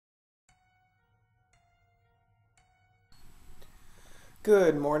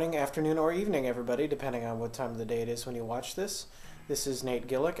Good morning, afternoon, or evening, everybody, depending on what time of the day it is when you watch this. This is Nate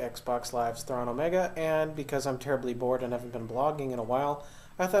Gillick, Xbox Live's ThrawnOmega, and because I'm terribly bored and haven't been blogging in a while,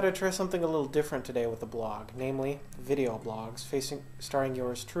 I thought I'd try something a little different today with the blog, namely video blogs, starring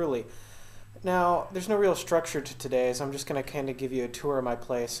yours truly. Now, there's no real structure to today, so I'm just going to kind of give you a tour of my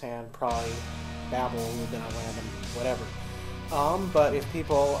place and probably babble a little bit on random whatever. But if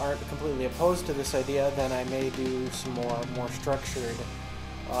people aren't completely opposed to this idea, then I may do some more structured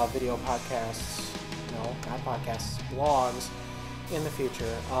video podcasts, no, not podcasts, blogs in the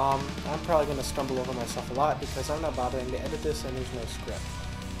future. I'm probably going to stumble over myself a lot because I'm not bothering to edit this and there's no script.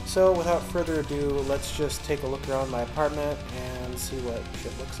 So without further ado, let's just take a look around my apartment and see what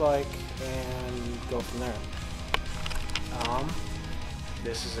shit looks like and go from there.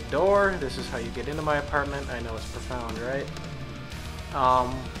 This is a door. This is how you get into my apartment. I know it's profound, right?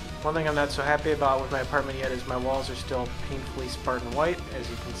 One thing I'm not so happy about with my apartment yet is my walls are still painfully Spartan white. As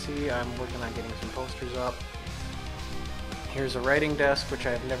you can see, I'm working on getting some posters up. Here's a writing desk, which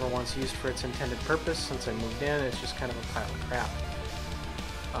I've never once used for its intended purpose since I moved in. It's just kind of a pile of crap.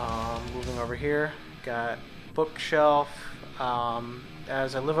 Moving over here, got bookshelf.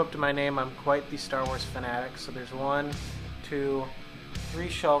 As I live up to my name, I'm quite the Star Wars fanatic. So there's 1, 2, 3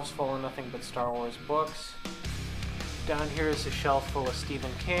 shelves full of nothing but Star Wars books. Down here is a shelf full of Stephen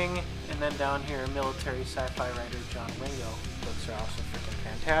King, and then down here, military sci-fi writer John Ringo. Books are also freaking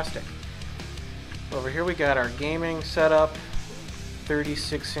fantastic. Over here we got our gaming setup,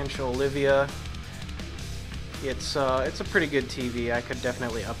 36-inch Olivia. It's a pretty good TV. I could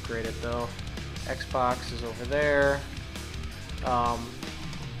definitely upgrade it though. Xbox is over there.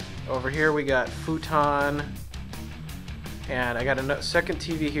 Over here we got futon. And I got a second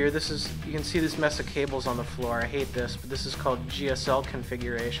TV here. You can see this mess of cables on the floor. I hate this, but this is called GSL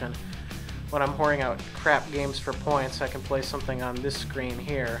configuration. When I'm whoring out crap games for points, I can play something on this screen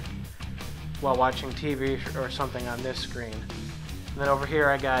here while watching TV or something on this screen. And then over here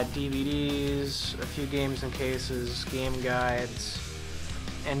I got DVDs, a few games in cases, game guides,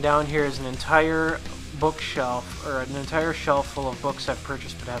 and down here is an entire bookshelf, or an entire shelf full of books I've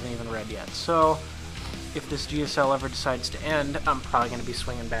purchased but haven't even read yet. So if this GSL ever decides to end, I'm probably going to be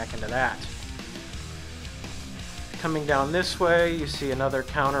swinging back into that. Coming down this way, you see another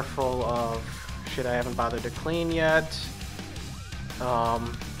counter full of shit I haven't bothered to clean yet.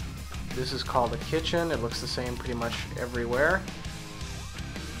 This is called a kitchen. It looks the same pretty much everywhere.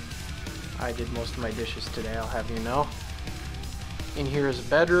 I did most of my dishes today, I'll have you know. In here is a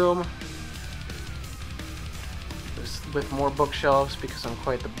bedroom with more bookshelves because I'm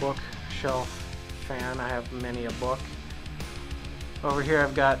quite the bookshelf fan. I have many a book. Over here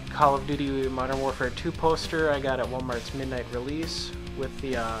I've got Call of Duty Modern Warfare 2 poster I got at Walmart's midnight release with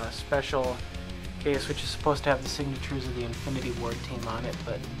the special case, which is supposed to have the signatures of the Infinity Ward team on it,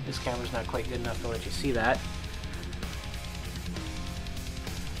 but this camera's not quite good enough to let you see that.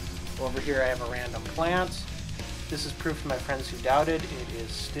 Over here I have a random plant. This is proof to my friends who doubted it is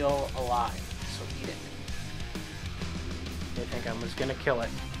still alive, so eat it. They think I was gonna kill it.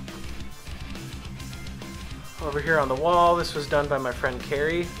 Over here on the wall, this was done by my friend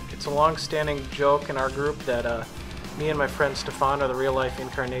Carrie. It's a long-standing joke in our group that me and my friend Stefan are the real-life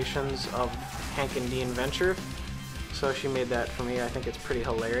incarnations of Hank and Dean Venture. So she made that for me. I think it's pretty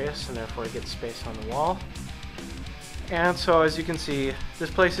hilarious, and therefore it gets space on the wall. And so as you can see, this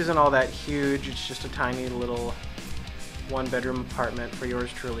place isn't all that huge. It's just a tiny little one-bedroom apartment for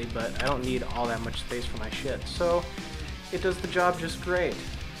yours truly, but I don't need all that much space for my shit. So it does the job just great.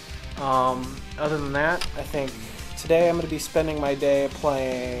 Other than that, I think today I'm going to be spending my day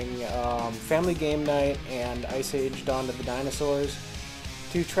playing Family Game Night and Ice Age Dawn of the Dinosaurs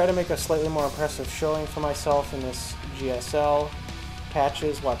to try to make a slightly more impressive showing for myself in this GSL.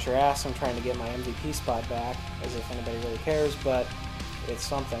 Patches, watch your ass, I'm trying to get my MVP spot back, as if anybody really cares, but it's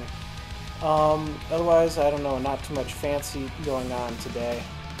something. Otherwise, I don't know, not too much fancy going on today.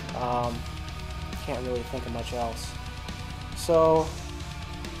 Can't really think of much else. So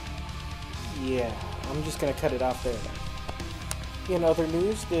yeah, I'm just going to cut it off there then. In other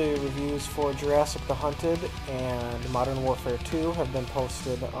news, the reviews for Jurassic the Hunted and Modern Warfare 2 have been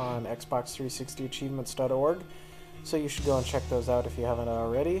posted on Xbox360achievements.org, so you should go and check those out if you haven't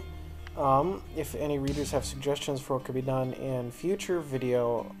already. If any readers have suggestions for what could be done in future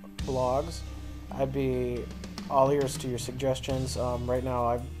video blogs, I'd be all ears to your suggestions. Right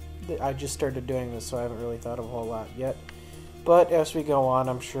now, I just started doing this, so I haven't really thought of a whole lot yet. But as we go on,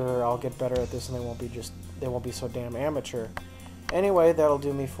 I'm sure I'll get better at this and they won't be so damn amateur. Anyway, that'll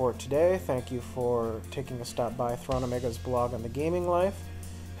do me for today. Thank you for taking a stop by ThrawnOmega's blog on the gaming life.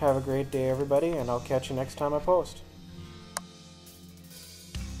 Have a great day, everybody, and I'll catch you next time I post.